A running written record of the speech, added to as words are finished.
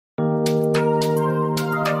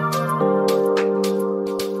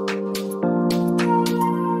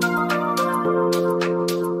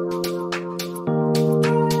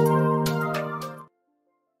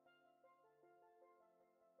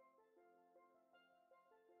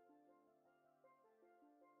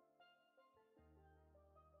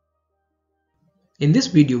In this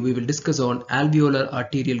video, we will discuss on alveolar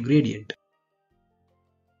arterial gradient.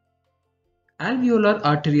 Alveolar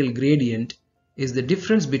arterial gradient is the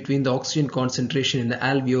difference between the oxygen concentration in the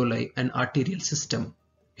alveoli and arterial system.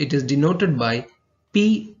 It is denoted by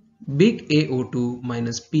P big AO2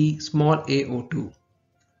 minus P small AO2.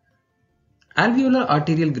 Alveolar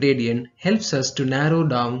arterial gradient helps us to narrow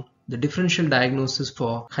down the differential diagnosis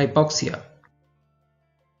for hypoxia.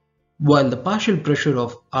 While the partial pressure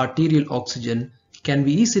of arterial oxygen can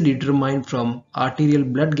be easily determined from arterial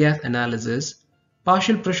blood gas analysis,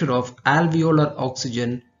 partial pressure of alveolar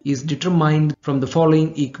oxygen is determined from the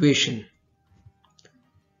following equation.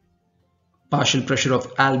 Partial pressure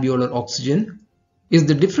of alveolar oxygen is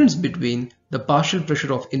the difference between the partial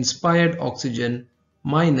pressure of inspired oxygen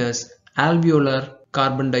minus alveolar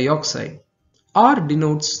carbon dioxide. R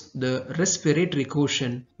denotes the respiratory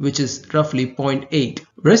quotient, which is roughly 0.8.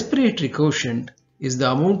 Respiratory quotient is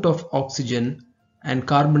the amount of oxygen and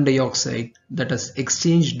carbon dioxide that is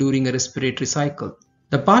exchanged during a respiratory cycle.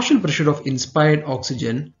 The partial pressure of inspired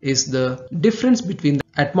oxygen is the difference between the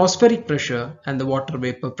atmospheric pressure and the water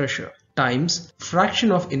vapor pressure times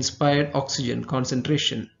fraction of inspired oxygen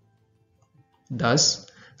concentration. Thus,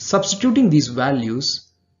 substituting these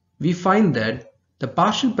values, we find that the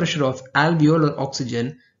partial pressure of alveolar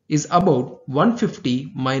oxygen is about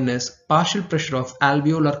 150 minus partial pressure of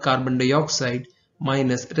alveolar carbon dioxide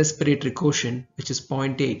minus respiratory quotient, which is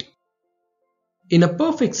 0.8. In a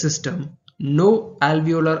perfect system, no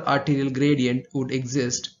alveolar arterial gradient would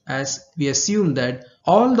exist, as we assume that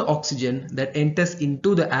all the oxygen that enters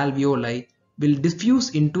into the alveoli will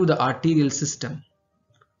diffuse into the arterial system.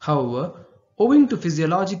 However, owing to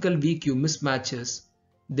physiological VQ mismatches,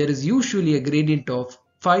 there is usually a gradient of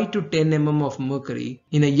 5 to 10 mm of mercury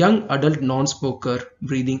in a young adult non-smoker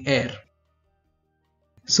breathing air.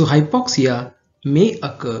 So hypoxia may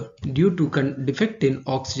occur due to defect in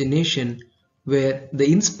oxygenation, where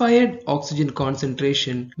the inspired oxygen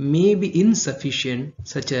concentration may be insufficient,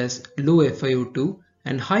 such as low FiO2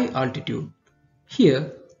 and high altitude.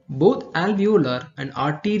 Here, both alveolar and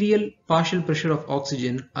arterial partial pressure of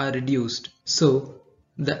oxygen are reduced, so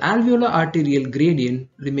the alveolar arterial gradient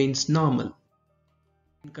remains normal.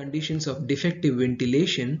 In conditions of defective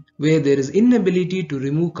ventilation, where there is inability to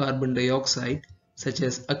remove carbon dioxide, such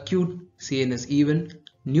as acute CNS event,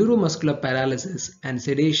 neuromuscular paralysis and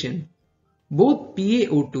sedation, both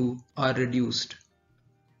PaO2 are reduced.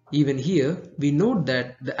 Even here, we note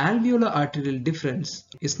that the alveolar arterial difference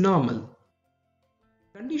is normal.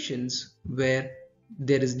 Conditions where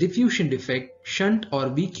there is diffusion defect, shunt or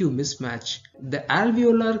VQ mismatch, the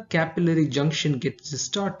alveolar capillary junction gets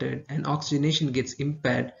distorted and oxygenation gets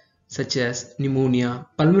impaired, such as pneumonia,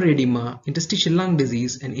 pulmonary edema, interstitial lung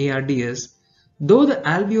disease and ARDS. Though the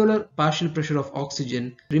alveolar partial pressure of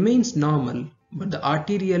oxygen remains normal, but the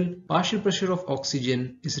arterial partial pressure of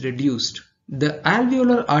oxygen is reduced, the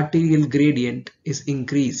alveolar arterial gradient is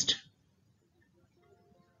increased.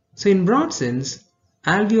 So in broad sense,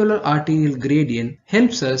 alveolar arterial gradient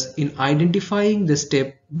helps us in identifying the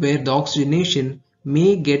step where the oxygenation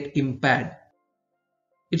may get impaired.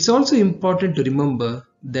 It's also important to remember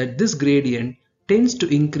that this gradient tends to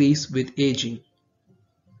increase with aging.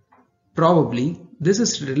 Probably this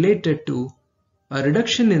is related to a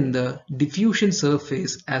reduction in the diffusion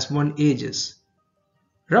surface as one ages.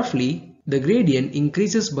 Roughly, the gradient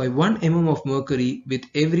increases by 1 mm of mercury with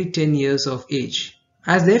every 10 years of age.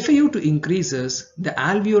 As the FiO2 increases, the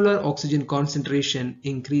alveolar oxygen concentration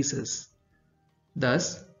increases.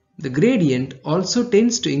 Thus, the gradient also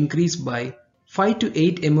tends to increase by 5 to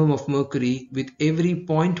 8 mm of mercury with every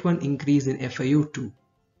 0.1 increase in FiO2.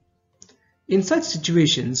 In such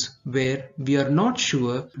situations where we are not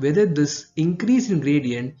sure whether this increase in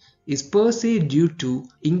gradient is per se due to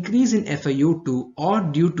increase in FiO2 or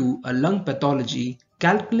due to a lung pathology,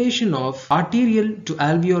 calculation of arterial to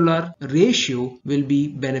alveolar ratio will be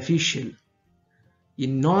beneficial.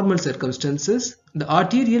 In normal circumstances, the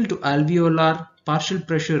arterial to alveolar partial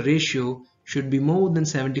pressure ratio should be more than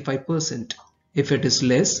 75%. If it is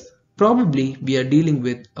less, probably we are dealing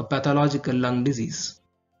with a pathological lung disease.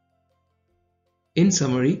 In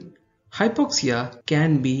summary, hypoxia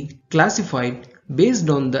can be classified based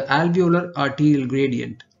on the alveolar arterial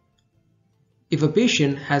gradient. If a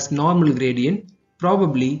patient has normal gradient,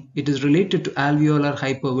 probably it is related to alveolar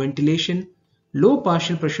hyperventilation, low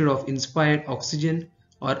partial pressure of inspired oxygen,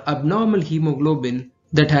 or abnormal hemoglobin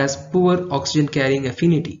that has poor oxygen carrying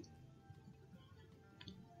affinity.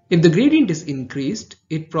 If the gradient is increased,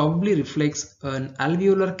 it probably reflects an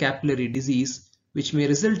alveolar capillary disease, which may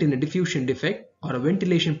result in a diffusion defect or a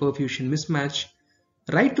ventilation perfusion mismatch,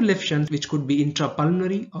 right to left shunt, which could be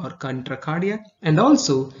intrapulmonary or intracardiac, and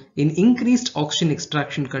also in increased oxygen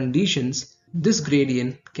extraction conditions, this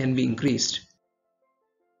gradient can be increased.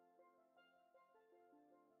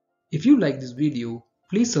 If you like this video,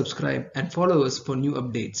 please subscribe and follow us for new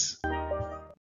updates.